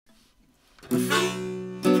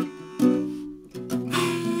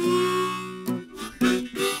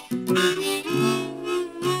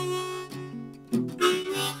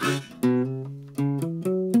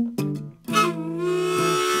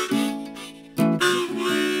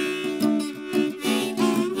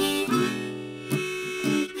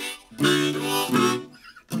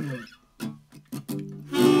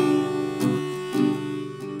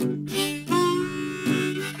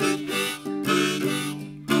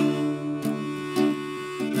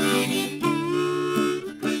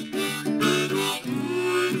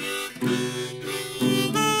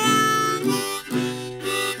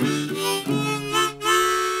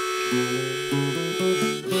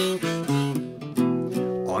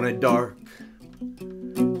on a dark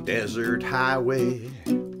desert highway,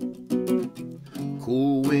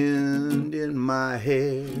 cool wind in my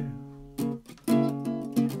hair,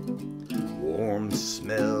 warm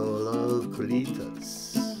smell of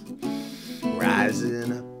colitas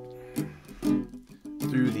rising up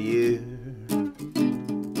through the air.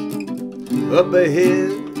 Up ahead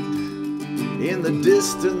in the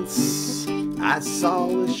distance I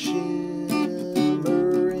saw a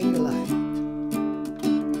shimmering light.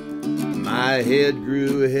 My head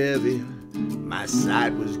grew heavy, my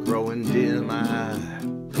sight was growing dim. I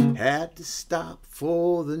had to stop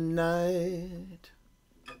for the night.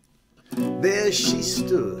 There she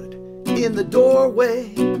stood in the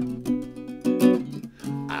doorway.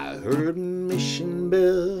 I heard a mission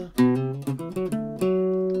bell,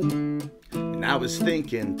 and I was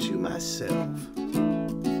thinking to myself,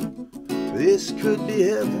 this could be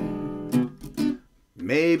heaven,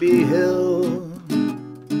 maybe hell.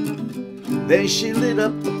 Then she lit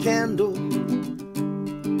up a candle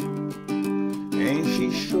and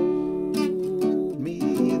she showed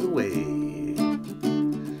me the way.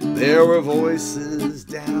 There were voices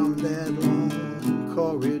down that long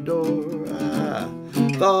corridor. I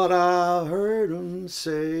thought I heard them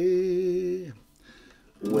say,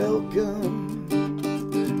 welcome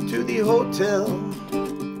to the Hotel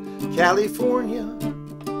California.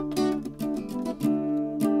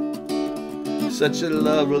 Such a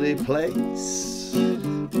lovely place,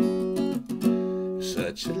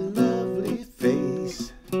 such a lovely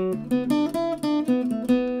face.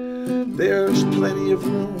 There's plenty of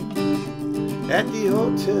room at the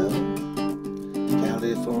Hotel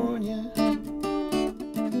California.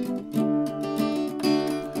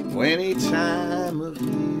 Any time of year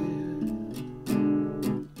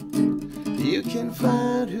you can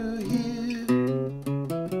find her here.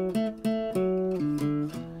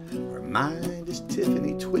 Her mind is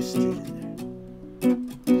Tiffany twisted.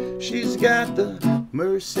 She's got the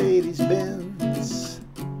Mercedes Benz.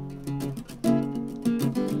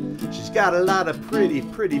 She's got a lot of pretty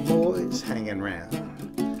boys hanging around.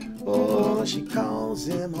 Oh, she calls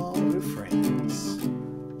them all her friends.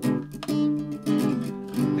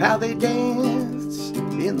 How they dance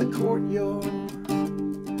in the courtyard,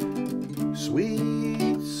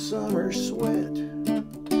 sweet summer sweat.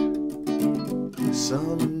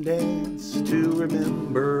 Some dance to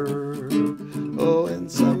remember, oh, and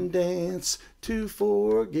some dance to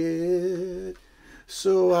forget.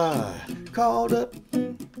 So I called up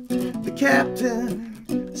the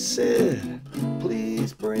captain, said,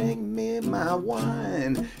 please bring me my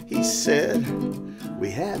wine. He said, we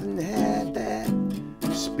haven't had that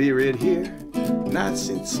spirit here, not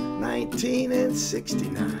since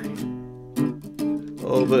 1969.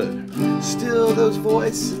 Oh, but still those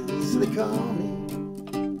voices, they call me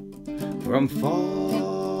from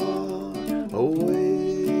far away.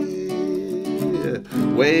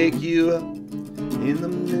 Wake you up in the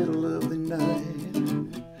middle of the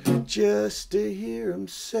night just to hear them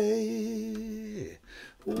say,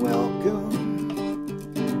 welcome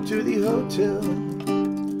to the Hotel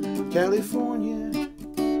California.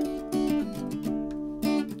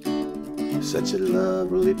 Such a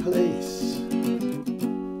lovely place,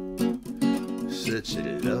 such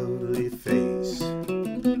a lovely face.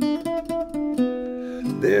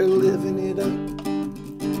 They're living it up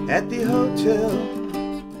at the Hotel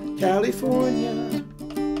California.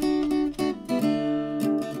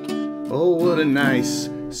 Oh, what a nice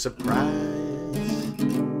surprise.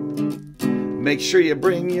 Make sure you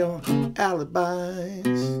bring your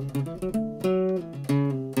alibis.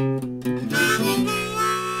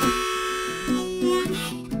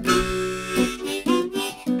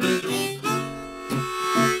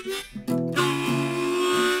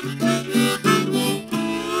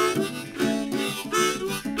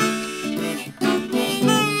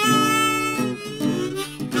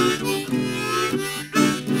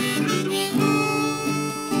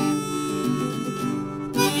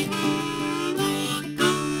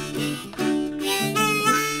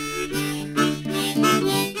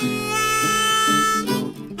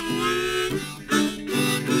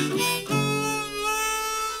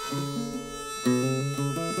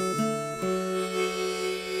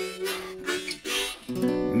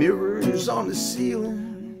 Mirrors on the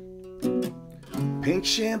ceiling, pink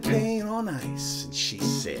champagne on ice. And she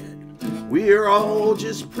said, we're all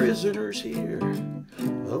just prisoners here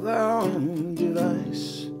of our own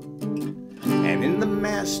device. And in the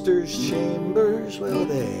master's chambers, well,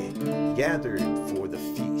 they gathered for the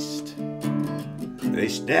feast. They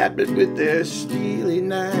stabbed it with their steely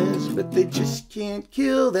knives, but they just can't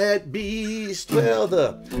kill that beast. Well,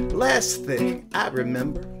 the last thing I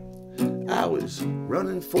remember, I was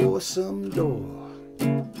running for some door,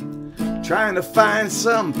 trying to find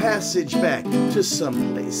some passage back to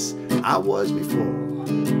some place I was before.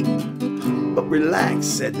 But relax,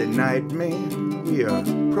 said the night man, we are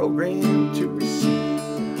programmed to receive.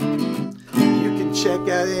 You can check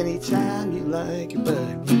out anytime you like,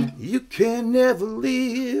 but you can never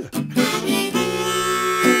leave.